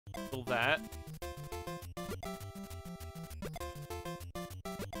Kill that.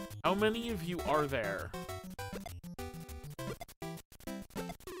 How many of you are there?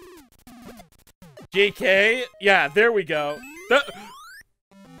 JK? Yeah, there we go.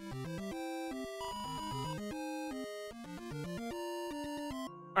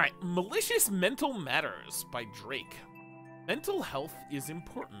 Alright, Malicious Mental Matters by Drake. Mental health is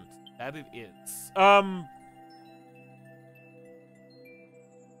important. That it is.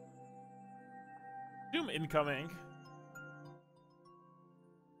 Doom incoming.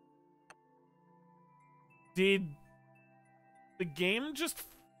 Did the game just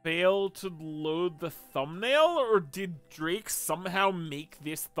fail to load the thumbnail, or did Drake somehow make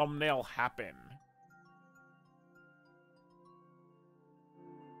this thumbnail happen?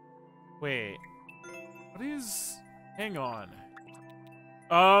 Wait. What is... Hang on.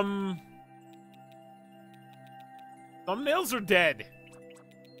 Thumbnails are dead.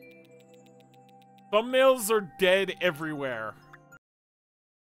 Thumbnails are dead everywhere.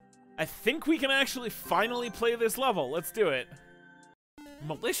 I think we can actually finally play this level. Let's do it.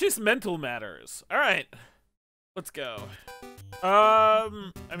 Malicious Mental Matters. Alright. Let's go. I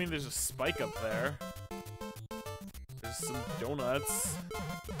mean, there's a spike up there. There's some donuts.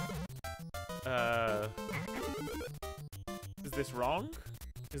 Is this wrong?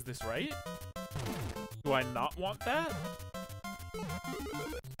 Is this right? Do I not want that?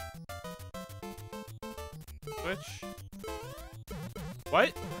 Switch.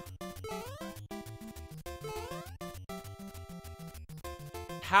 What?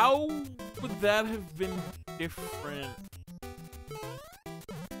 How would that have been different?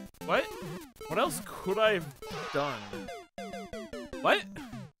 What? What else could I have done? What?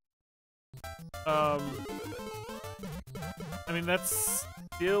 I mean, that's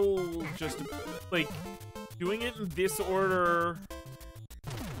still just, like, doing it in this order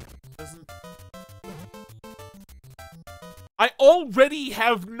doesn't... I already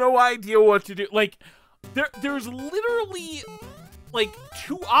have no idea what to do. Like, there's literally, like,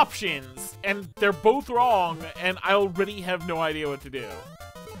 2 options, and they're both wrong, and I already have no idea what to do.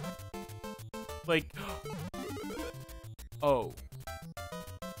 Like, oh.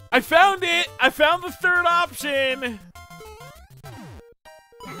 I found it! I found the 3rd option!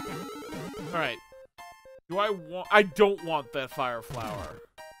 Alright. Do I want... I don't want that fire flower.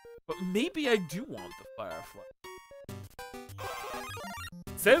 But maybe I do want the fire flower.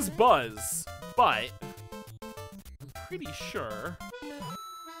 It says buzz, but... I'm pretty sure...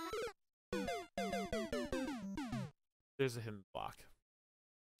 There's a hidden block.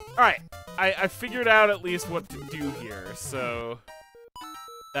 Alright. I figured out at least what to do here, so...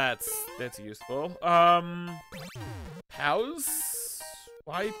 That's useful. How's...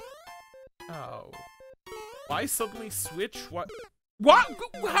 Why... Oh. Why suddenly switch? What? What?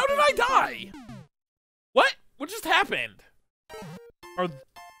 How did I die? What? What just happened?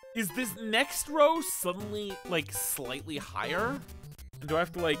 Is this next row suddenly, like, slightly higher? And do I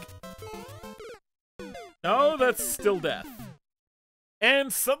have to, like... No, that's still death.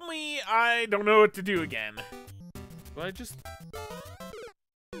 And suddenly, I don't know what to do again. Do I just...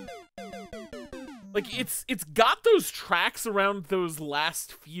 Like, it's got those tracks around those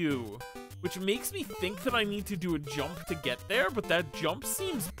last few, which makes me think that I need to do a jump to get there, but that jump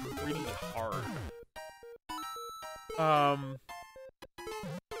seems pretty hard.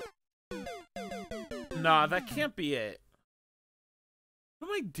 Nah, that can't be it. What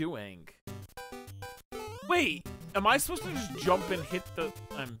am I doing? Wait, am I supposed to just jump and hit the...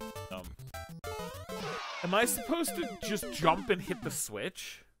 I'm dumb. Am I supposed to just jump and hit the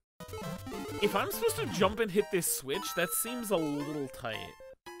switch? If I'm supposed to jump and hit this switch, that seems a little tight.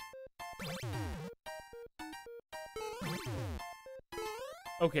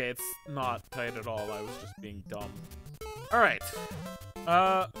 Okay, it's not tight at all. I was just being dumb. Alright.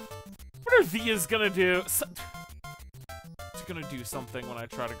 What are these gonna do? It's gonna do something when I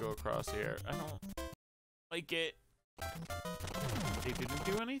try to go across here. I don't like it. They didn't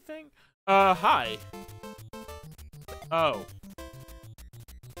do anything? Hi. Oh.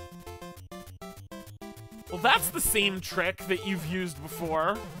 Well, that's the same trick that you've used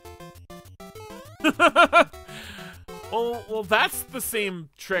before. Well, that's the same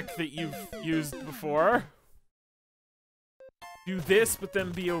trick that you've used before. Do this, but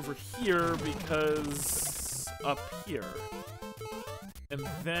then be over here, because... up here. And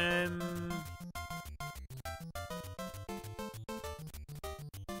then...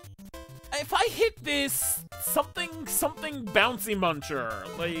 If I hit this, something bouncy muncher,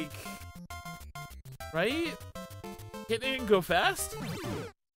 like... Right? Hit it and go fast?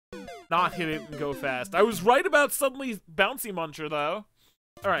 Not hit it and go fast. I was right about suddenly bouncy muncher, though.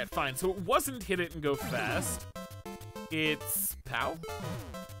 Alright, fine. So it wasn't hit it and go fast. It's pow?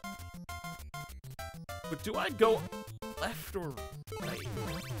 But do I go left or right?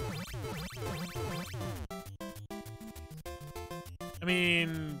 I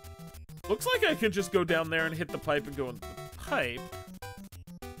mean, looks like I could just go down there and hit the pipe and go into the pipe.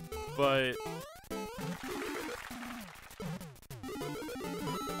 But...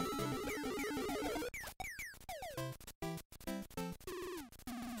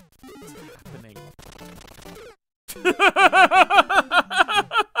 what's happening?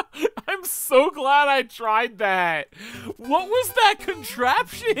 I'm so glad I tried that. What was that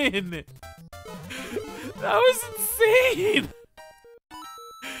contraption? That was insane.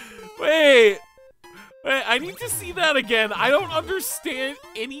 Wait, I need to see that again. I don't understand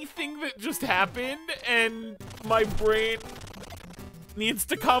anything that just happened, and my brain needs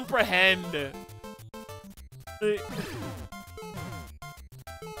to comprehend. There's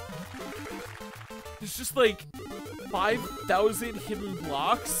just like 5,000 hidden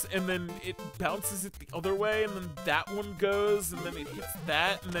blocks, and then it bounces it the other way, and then that one goes, and then it hits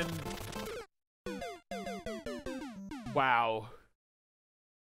that, and then... wow.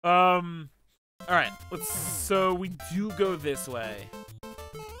 Alright, so we do go this way.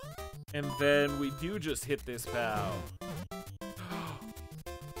 And then we do just hit this POW.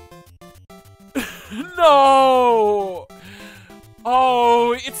 No!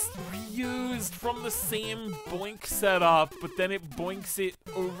 Oh, it's reused from the same boink setup, but then it boinks it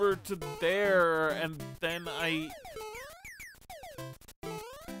over to there, and then I...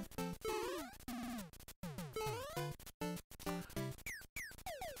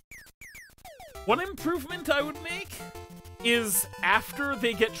 one improvement I would make is after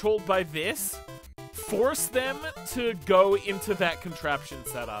they get trolled by this, force them to go into that contraption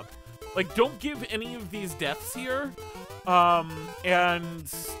setup. Like, don't give any of these deaths here,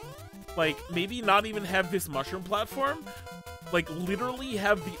 and, like, maybe not even have this mushroom platform. Like, literally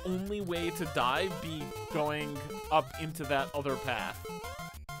have the only way to die be going up into that other path.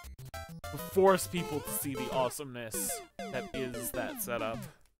 Force people to see the awesomeness that is that setup.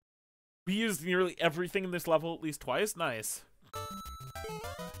 We used nearly everything in this level at least twice. Nice.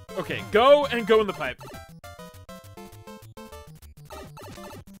 Okay, go and go in the pipe.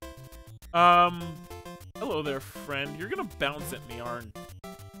 Hello there, friend. You're gonna bounce at me, aren't you?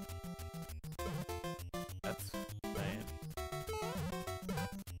 That's man.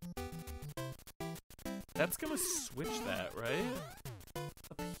 That's gonna switch that, right?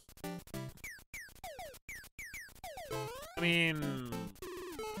 I mean...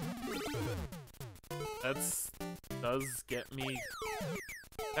 that's... does get me...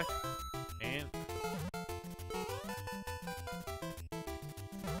 heck, and...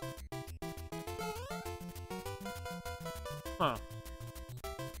 huh.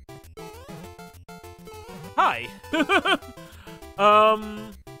 Hi!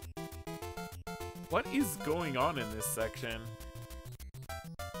 What is going on in this section?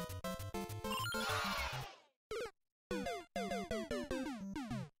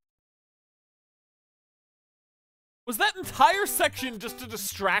 Was that entire section just to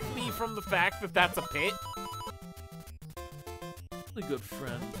distract me from the fact that that's a pit? Really good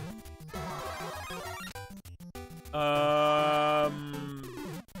friend.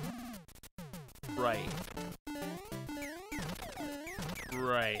 Right.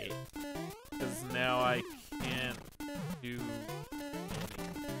 Right. Because now I can't do anything.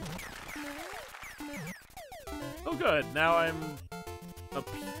 Oh good, now I'm up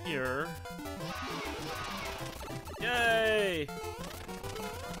here. Yay!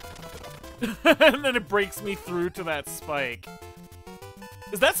 And then it breaks me through to that spike.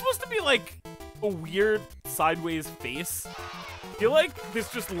 Is that supposed to be like a weird sideways face? I feel like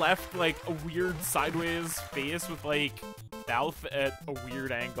this just left like a weird sideways face with like mouth at a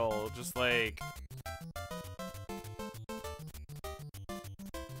weird angle, just like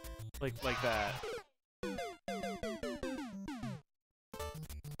that.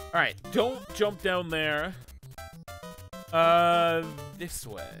 Alright, don't jump down there. This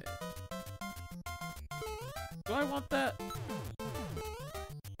way. Do I want that?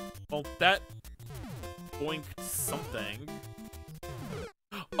 Well, that boinked something.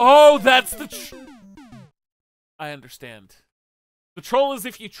 Oh, that's the I understand. The troll is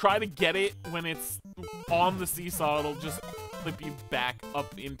if you try to get it when it's on the seesaw, it'll just flip you back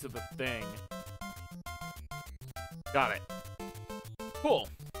up into the thing. Got it. Cool.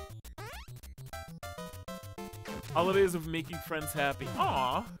 Holidays of making friends happy.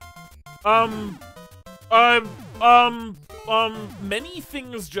 Aw. Many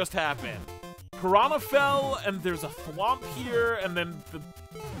things just happened. piranha fell, and there's a thwomp here, and then the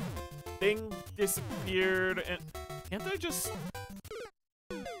thing disappeared, and can't I just...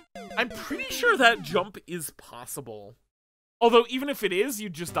 I'm pretty sure that jump is possible. Although, even if it is,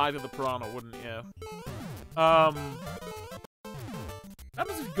 you'd just die to the piranha, wouldn't you? What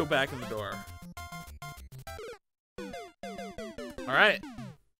happens if you go back in the door? Alright.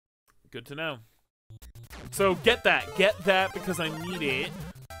 Good to know. So, get that because I need it.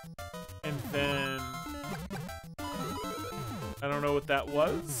 And then... I don't know what that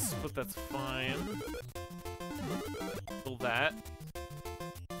was, but that's fine. Kill that.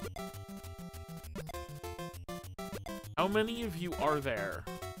 How many of you are there?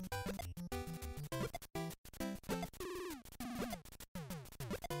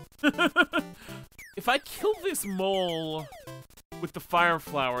 If I kill this mole with the fire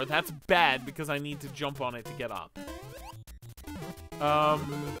flower, that's bad because I need to jump on it to get up.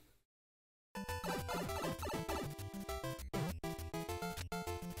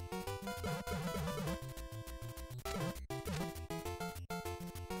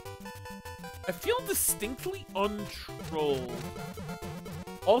 I feel distinctly untrolled.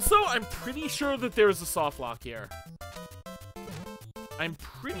 Also, I'm pretty sure that there's a soft lock here. I'm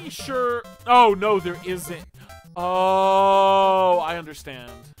pretty sure... Oh, no, there isn't. Oh, I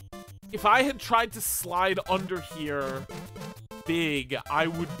understand. If I had tried to slide under here big, I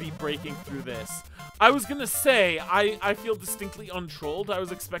would be breaking through this. I was gonna say, I feel distinctly untrolled. I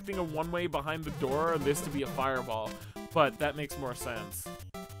was expecting a one-way behind the door and this to be a fireball. But that makes more sense.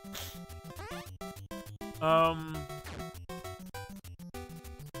 Why?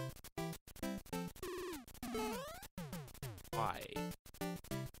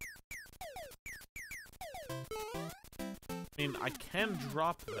 I mean, I can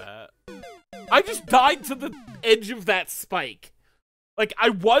drop that. I just died to the edge of that spike. Like, I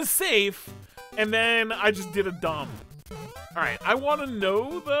was safe, and then I just did a dump. Alright, I want to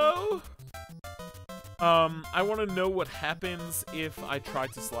know, though. I want to know what happens if I try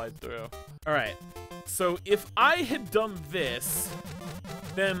to slide through. Alright, so if I had done this,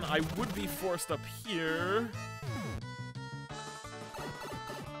 then I would be forced up here.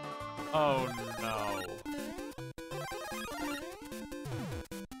 Oh, no.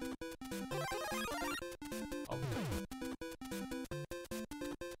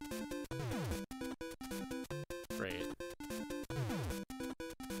 Great.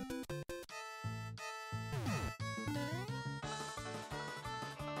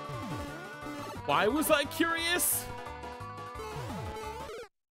 Why was I curious?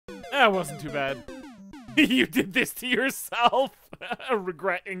 That wasn't too bad. You did this to yourself. A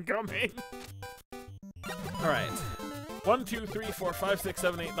regret incoming. Alright. 1, 2, 3, 4, 5, 6,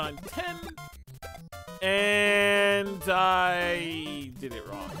 7, 8, 9, 10. And I did it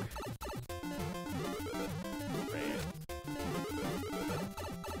wrong.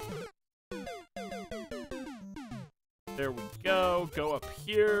 There we go. Go up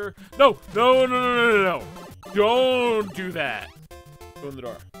here. No! No, no, no, no, no, no! Don't do that! Go in the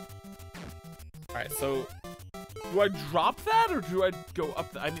door. Alright, so... Do I drop that, or do I go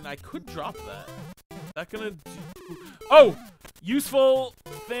up I mean, I could drop that. Is that gonna do... Oh! Useful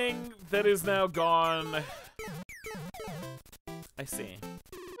thing that is now gone. I see.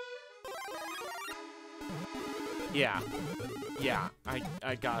 Yeah. Yeah,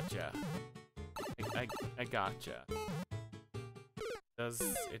 I gotcha. I gotcha.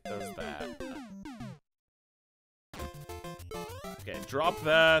 It does that. Okay, drop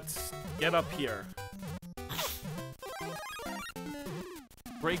that. Get up here.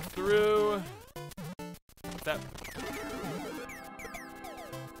 Break through. That.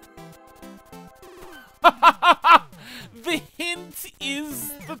 The hint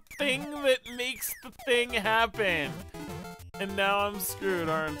is the thing that makes the thing happen. And now I'm screwed,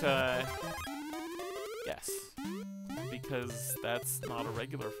 aren't I? Yes. Because that's not a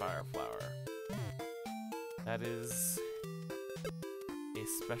regular fire flower. That is a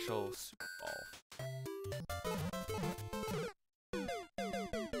special super ball.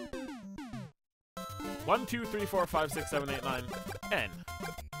 1, 2, 3, 4, 5, 6, 7, 8, 9, 10.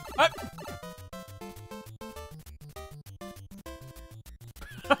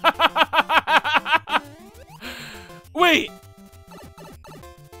 Wait!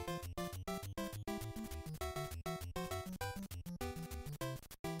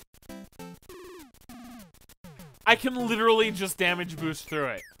 I can literally just damage boost through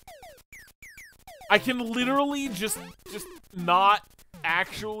it. I can literally just not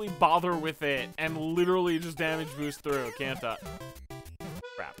actually bother with it and literally just damage boost through, can't I?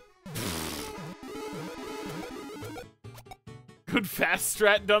 Crap. Good fast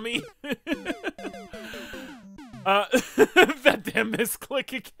strat dummy. That damn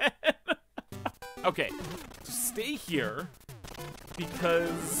misclick again. Okay, so stay here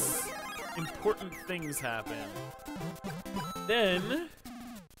because important things happen. Then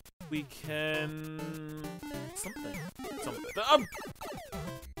we can something.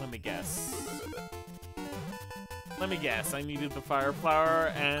 Let me guess. I needed the fire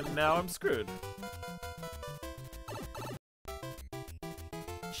flower, and now I'm screwed.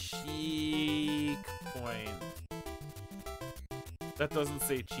 Cheekpoint. That doesn't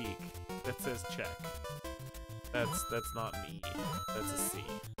say cheek. That says check. That's not an E. That's a C.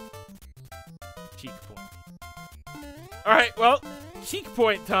 Cheekpoint. All right, well,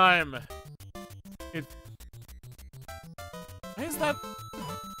 cheekpoint time. Why is that?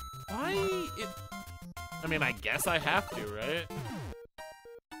 I mean, I guess I have to, right?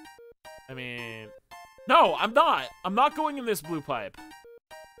 I mean, no, I'm not. I'm not going in this blue pipe.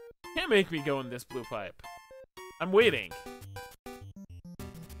 Can't make me go in this blue pipe. I'm waiting.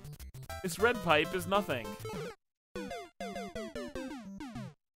 This red pipe is nothing.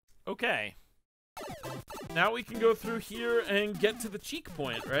 Okay. Now we can go through here and get to the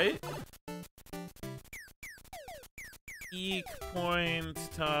cheekpoint, right?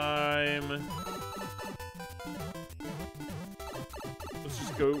 Cheekpoint time. Let's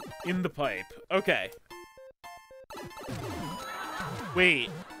just go in the pipe. Okay. Wait.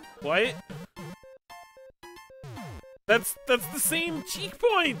 What? That's the same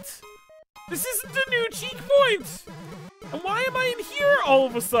cheekpoint! This isn't a new cheekpoint! And why am I in here all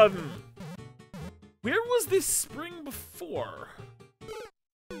of a sudden? Where was this spring before?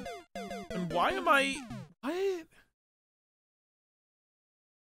 And why am I... What?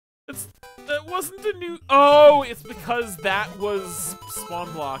 That wasn't a new... Oh, it's because that was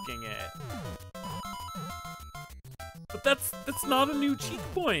spawn blocking it. But that's not a new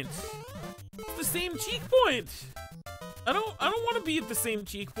cheekpoint. It's the same cheekpoint. I don't want to be at the same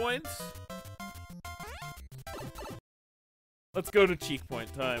cheekpoint. Let's go to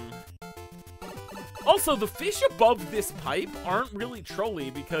cheekpoint time. Also, the fish above this pipe aren't really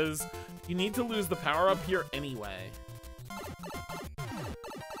trolly because you need to lose the power up here anyway.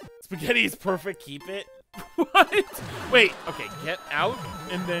 Spaghetti's perfect, keep it. What? Wait, okay, get out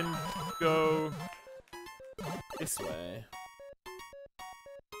and then go this way.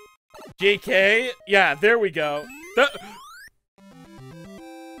 JK? Yeah, there we go.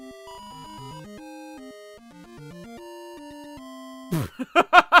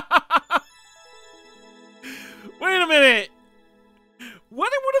 Wait a minute!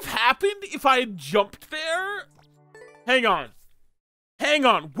 What would have happened if I had jumped there? Hang on. Hang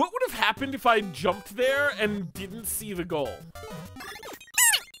on. What would have happened if I jumped there and didn't see the goal?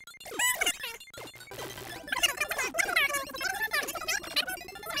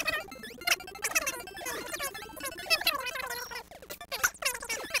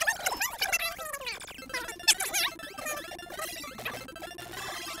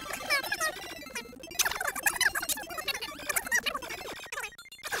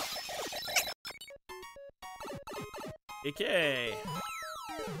 Okay.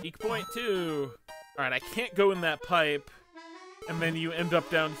 Cheekpoint 2. Alright, I can't go in that pipe. And then you end up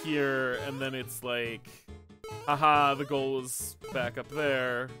down here, and then it's like... Haha, the goal is back up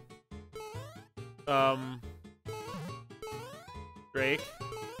there. Drake?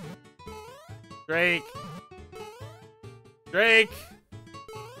 Drake? Drake?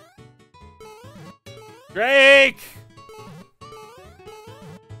 Drake!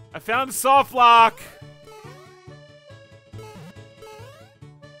 I found a soft lock!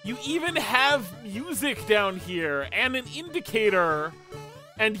 You even have music down here, and an indicator,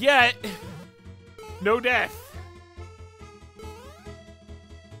 and yet, no death.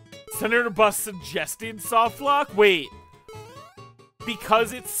 Senator Bus suggested soft lock? Wait.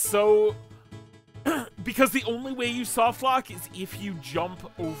 Because it's so... because the only way you soft lock is if you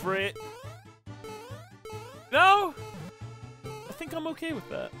jump over it. No? I think I'm okay with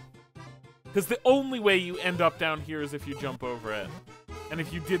that. Because the only way you end up down here is if you jump over it. And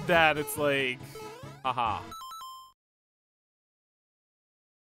if you did that, it's like, haha.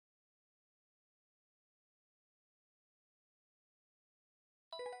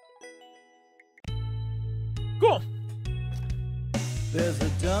 Cool. There's a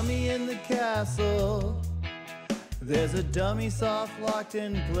dummy in the castle. There's a dummy soft locked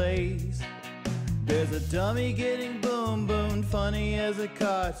in place. There's a dummy getting boom boomed, funny as a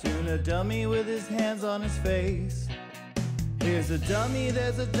cartoon. A dummy with his hands on his face. Here's a dummy,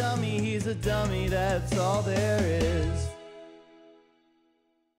 there's a dummy, he's a dummy, that's all there is.